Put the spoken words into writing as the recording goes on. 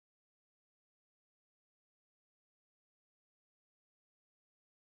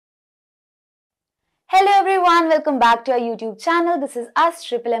Hello everyone, welcome back to our YouTube channel. This is us,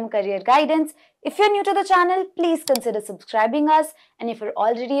 Triple M Career Guidance. If you're new to the channel, please consider subscribing us. And if you're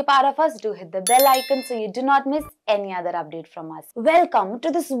already a part of us, do hit the bell icon so you do not miss any other update from us. Welcome to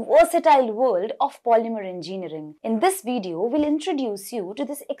this versatile world of polymer engineering. In this video, we'll introduce you to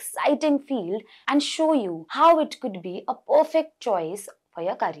this exciting field and show you how it could be a perfect choice for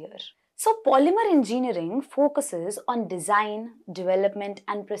your career. So, polymer engineering focuses on design, development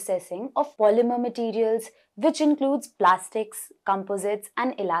and processing of polymer materials, which includes plastics, composites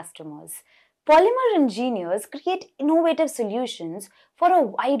and elastomers. Polymer engineers create innovative solutions for a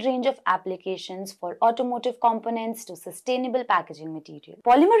wide range of applications for automotive components to sustainable packaging material.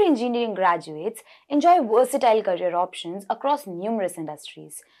 Polymer engineering graduates enjoy versatile career options across numerous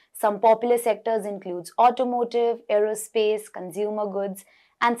industries. Some popular sectors include automotive, aerospace, consumer goods,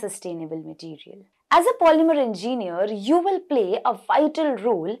 and sustainable material. As a polymer engineer, you will play a vital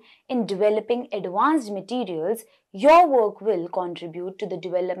role in developing advanced materials. Your work will contribute to the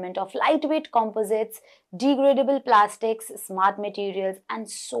development of lightweight composites, degradable plastics, smart materials, and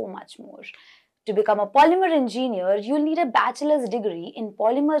so much more. To become a polymer engineer, you'll need a bachelor's degree in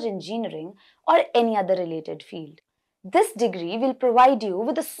polymer engineering or any other related field. This degree will provide you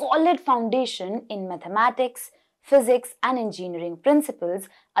with a solid foundation in mathematics, physics and engineering principles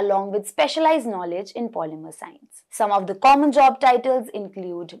along with specialized knowledge in polymer science. Some of the common job titles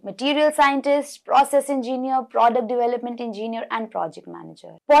include material scientist, process engineer, product development engineer and project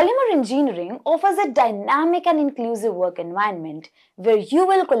manager. Polymer engineering offers a dynamic and inclusive work environment where you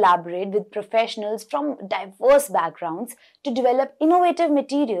will collaborate with professionals from diverse backgrounds to develop innovative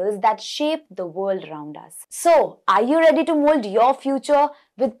materials that shape the world around us. So, are you ready to mold your future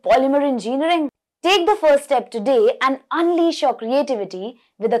with polymer engineering? Take the first step today and unleash your creativity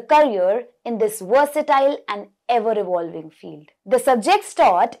with a career in this versatile and ever-evolving field. The subjects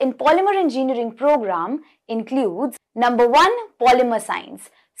taught in polymer engineering program includes number 1, polymer science.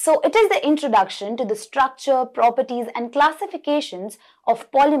 So it is the introduction to the structure, properties and classifications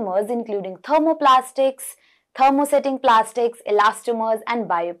of polymers including thermoplastics, thermosetting plastics, elastomers and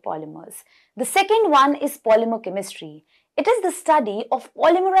biopolymers. The second one is polymer chemistry. It is the study of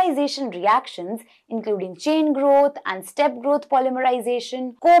polymerization reactions including chain growth and step growth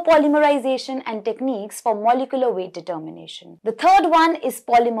polymerization, copolymerization and techniques for molecular weight determination. The third one is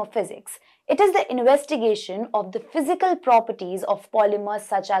polymer physics. It is the investigation of the physical properties of polymers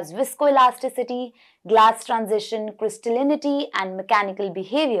such as viscoelasticity, glass transition, crystallinity and mechanical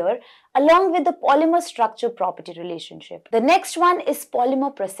behavior along with the polymer structure property relationship. The next one is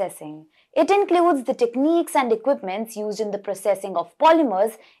polymer processing. It includes the techniques and equipments used in the processing of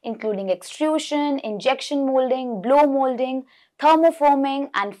polymers including extrusion, injection molding, blow molding, thermoforming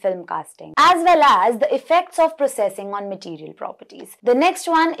and film casting, as well as the effects of processing on material properties. The next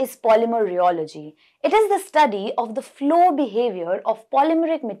one is polymer rheology. It is the study of the flow behavior of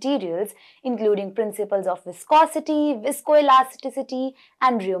polymeric materials including principles of viscosity, viscoelasticity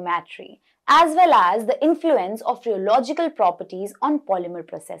and rheometry, as well as the influence of rheological properties on polymer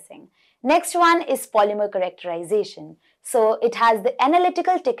processing. Next one is polymer characterization. So it has the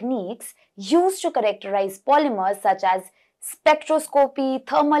analytical techniques used to characterize polymers such as spectroscopy,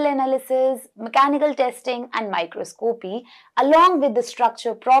 thermal analysis, mechanical testing and microscopy along with the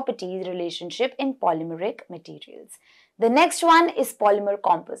structure properties relationship in polymeric materials. The next one is polymer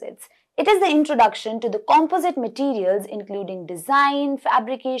composites. It is the introduction to the composite materials including design,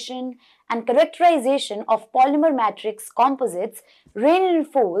 fabrication and characterization of polymer matrix composites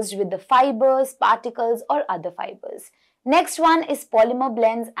reinforced with the fibers, particles or other fibers. Next one is polymer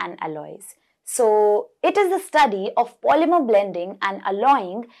blends and alloys. So, it is the study of polymer blending and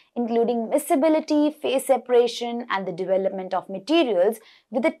alloying including miscibility, phase separation and the development of materials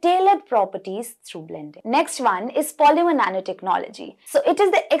with the tailored properties through blending. Next one is polymer nanotechnology. So, it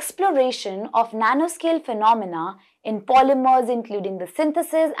is the exploration of nanoscale phenomena in polymers including the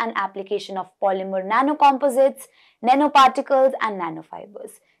synthesis and application of polymer nanocomposites, nanoparticles and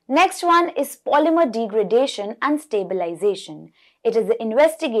nanofibers. Next one is polymer degradation and stabilization. It is the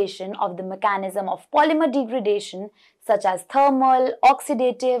investigation of the mechanism of polymer degradation such as thermal,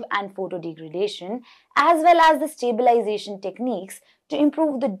 oxidative and photodegradation as well as the stabilization techniques to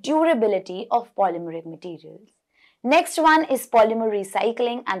improve the durability of polymeric materials. Next one is polymer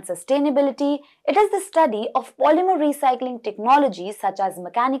recycling and sustainability. It is the study of polymer recycling technologies such as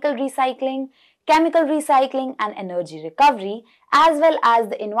mechanical recycling, chemical recycling and energy recovery as well as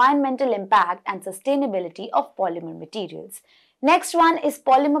the environmental impact and sustainability of polymer materials. Next one is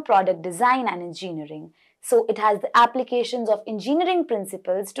polymer product design and engineering. So it has the applications of engineering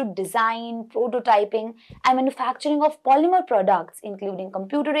principles to design, prototyping and manufacturing of polymer products including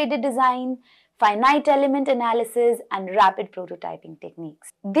computer-aided design, finite element analysis, and rapid prototyping techniques.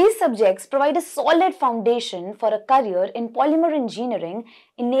 These subjects provide a solid foundation for a career in polymer engineering,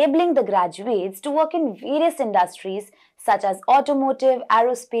 enabling the graduates to work in various industries such as automotive,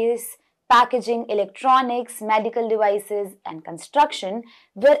 aerospace, packaging, electronics, medical devices, and construction,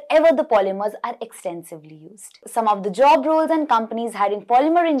 wherever the polymers are extensively used. Some of the job roles and companies hiring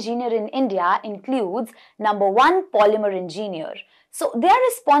polymer engineer in India includes number 1, polymer engineer. So they are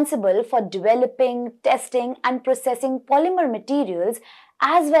responsible for developing, testing, and processing polymer materials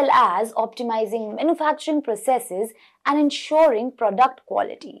as well as optimizing manufacturing processes and ensuring product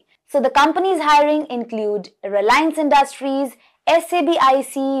quality. So the companies hiring include Reliance Industries,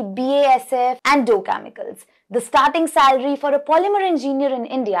 SABIC, BASF, and Dow Chemicals. The starting salary for a polymer engineer in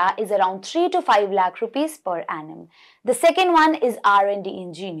India is around 3 to 5 lakh rupees per annum. The second one is R&D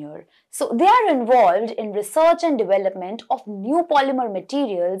engineer. So they are involved in research and development of new polymer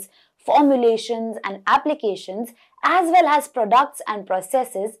materials, formulations, and applications, as well as products and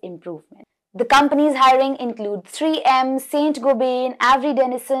processes improvement. The companies hiring include 3M, Saint-Gobain, Avery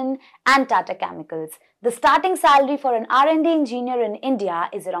Dennison, and Tata Chemicals. The starting salary for an R&D engineer in India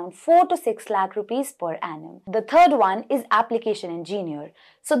is around 4 to 6 lakh rupees per annum. The third one is application engineer.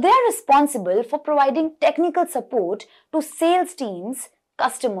 So they are responsible for providing technical support to sales teams,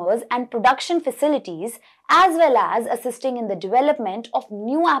 customers, and production facilities, as well as assisting in the development of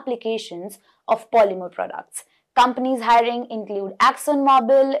new applications of polymer products. Companies hiring include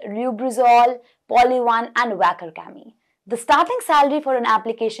ExxonMobil, Lubrizol, Poly1, and Wacker Chemie. The starting salary for an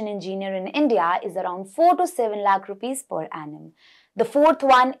application engineer in India is around 4 to 7 lakh rupees per annum. The fourth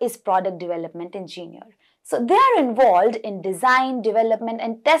one is product development engineer. So they are involved in design, development,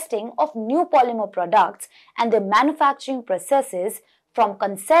 and testing of new polymer products and their manufacturing processes from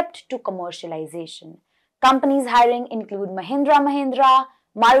concept to commercialization. Companies hiring include Mahindra & Mahindra,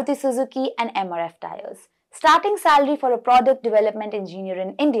 Maruti Suzuki, and MRF Tires. Starting salary for a product development engineer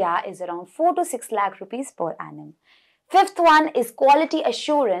in India is around 4 to 6 lakh rupees per annum. Fifth one is quality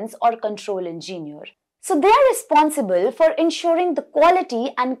assurance or control engineer. So they are responsible for ensuring the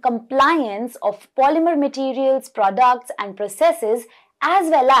quality and compliance of polymer materials, products, and processes, as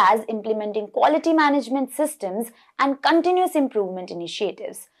well as implementing quality management systems and continuous improvement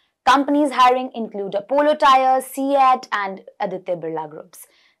initiatives. Companies hiring include Apollo Tyres, CEAT, and Aditya Birla Groups.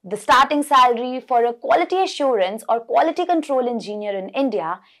 The starting salary for a quality assurance or quality control engineer in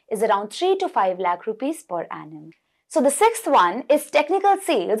India is around 3 to 5 lakh rupees per annum. So the sixth one is technical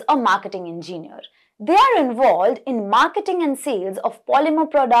sales or marketing engineer. They are involved in marketing and sales of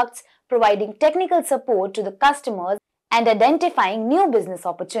polymer products, providing technical support to the customers and identifying new business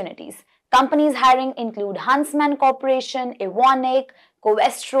opportunities. Companies hiring include Huntsman Corporation, Evonik,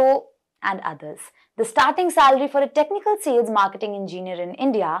 Covestro, and others. The starting salary for a technical sales marketing engineer in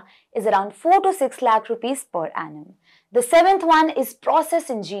India is around 4 to 6 lakh rupees per annum. The seventh one is process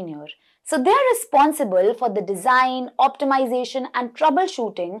engineer. So they are responsible for the design, optimization, and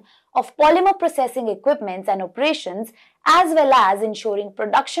troubleshooting of polymer processing equipments and operations, as well as ensuring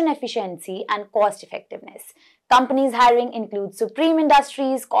production efficiency and cost effectiveness. Companies hiring include Supreme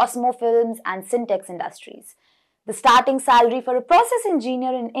Industries, Cosmo Films, and Syntex Industries. The starting salary for a process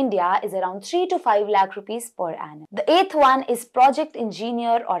engineer in India is around 3 to 5 lakh rupees per annum. The eighth one is project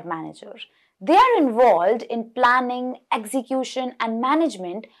engineer or manager. They are involved in planning, execution, and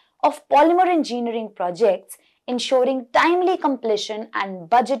management of polymer engineering projects, ensuring timely completion and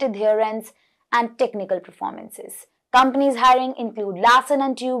budget adherence and technical performances. Companies hiring include Larsen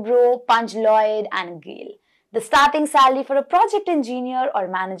 & Toubro, Punch Lloyd, and Gale. The starting salary for a project engineer or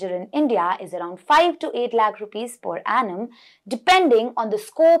manager in India is around 5 to 8 lakh rupees per annum, depending on the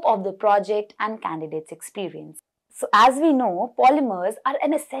scope of the project and candidate's experience. So as we know, polymers are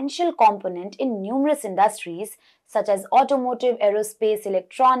an essential component in numerous industries such as automotive, aerospace,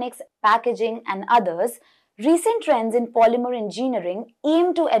 electronics, packaging, and others. Recent trends in polymer engineering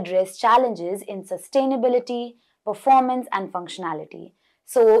aim to address challenges in sustainability, performance, and functionality.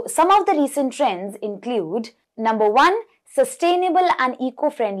 So some of the recent trends include number 1, sustainable and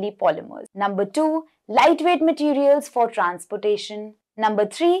eco-friendly polymers. Number 2, lightweight materials for transportation. Number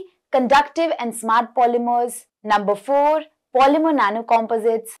 3, conductive and smart polymers. Number 4, polymer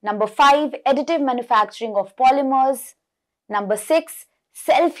nanocomposites. Number 5, additive manufacturing of polymers. Number 6,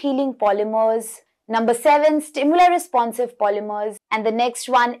 self-healing polymers. Number 7, stimuli-responsive polymers. And the next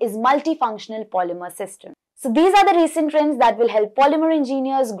one is multifunctional polymer system. So these are the recent trends that will help polymer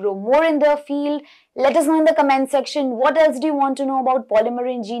engineers grow more in their field. Let us know in the comment section what else do you want to know about polymer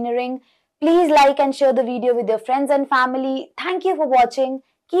engineering. Please like and share the video with your friends and family. Thank you for watching.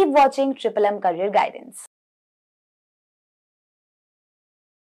 Keep watching M Career Guidance.